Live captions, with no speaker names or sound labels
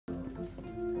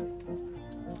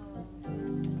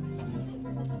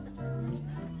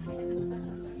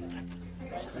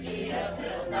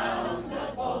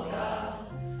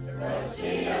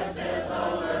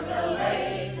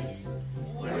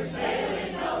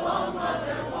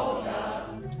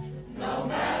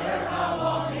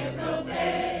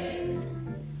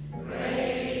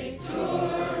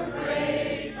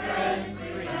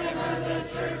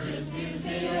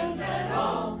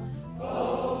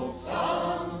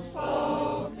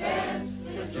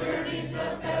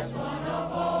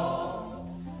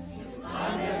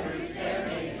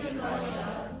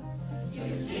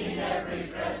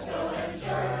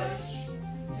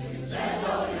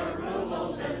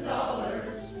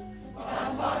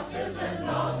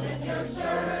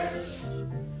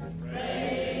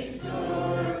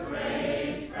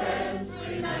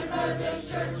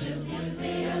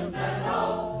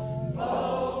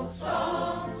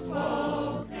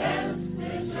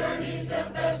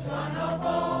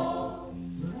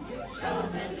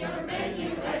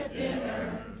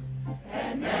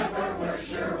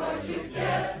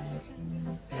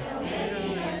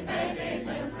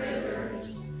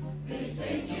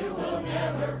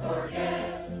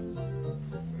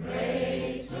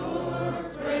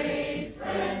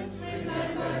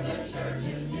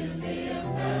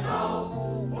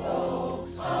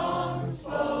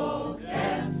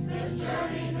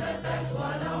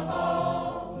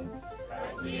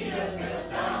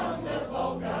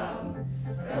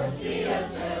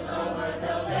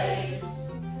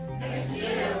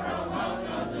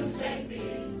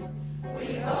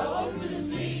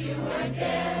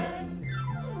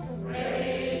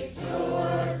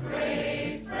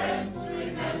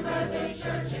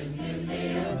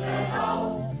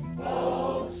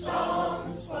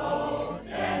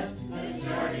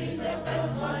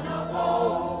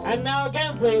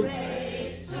please.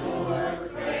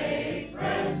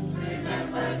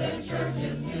 Remember the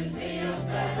churches, museums,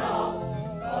 and all.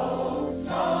 Folk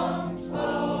songs,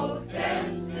 folk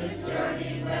dance, this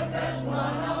journey's the best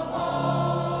one of all.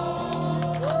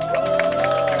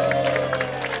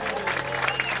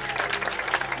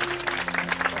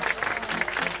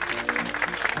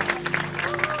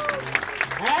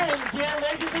 And dear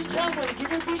ladies and gentlemen,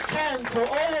 give a big hand to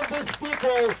all of these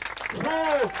people who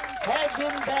have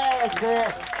been there for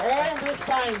all this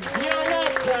time. Dear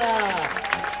Alexa,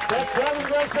 the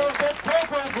progress of the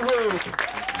purple group.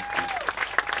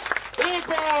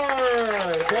 Igor,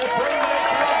 the progress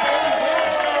of the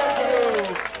yellow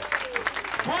group.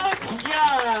 Katya,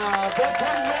 the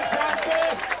progress of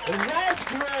the red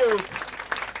group.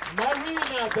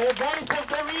 Marina, the voice of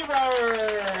the river.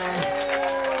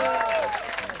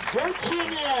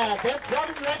 Virginia, the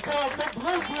progress of the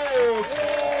blue group.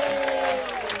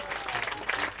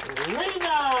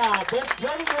 Lena, the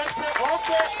director of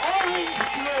the orange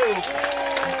group.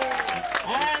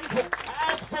 And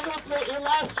absolutely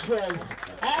illustrious,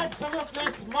 absolutely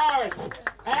smart,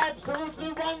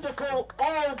 absolutely wonderful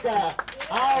Olga,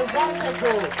 our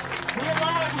wonderful,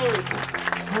 beloved,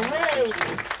 great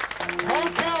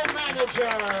hotel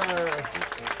manager.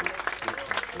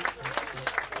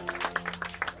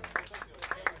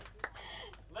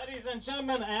 Ladies and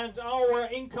gentlemen, and our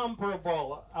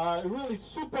incomparable, really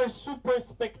super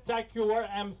spectacular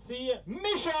MC,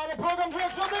 Misha, the program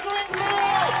director of the Green Group!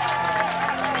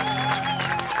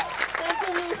 Thank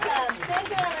you, Misha. Thank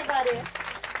you, everybody.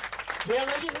 Dear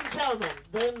ladies and gentlemen,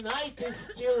 the night is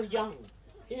still young.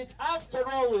 It, after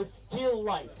all, is still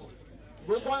light.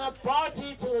 We're gonna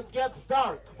party till it gets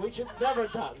dark, which it never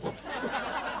does.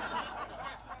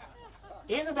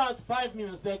 In about 5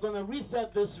 minutes, they're gonna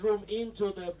reset this room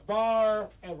into the bar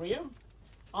area.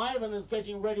 Ivan is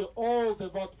getting ready all the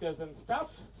vodkas and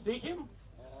stuff. See him?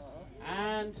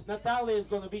 And Natalia is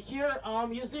gonna be here. Our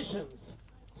musicians,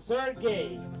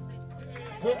 Sergey,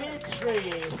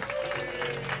 Dimitri,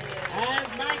 and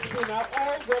Maxim are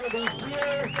all gonna be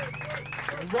here.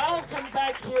 Welcome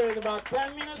back here in about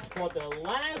 10 minutes for the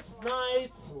last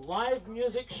night's live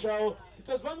music show.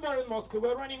 Because when we're in Moscow,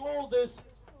 we're running all this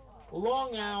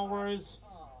long hours,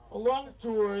 long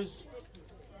tours.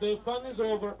 The fun is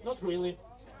over. Not really,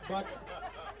 but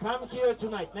come here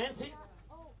tonight. Nancy?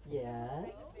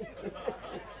 Yes.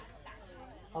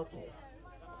 Okay.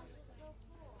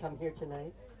 Come here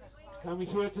tonight. Come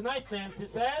here tonight, Nancy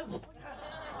says.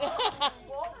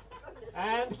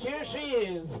 And here she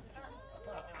is.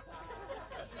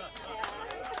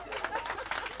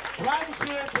 Come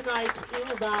here tonight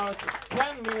in about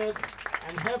 10 minutes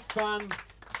and have fun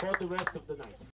for the rest of the night.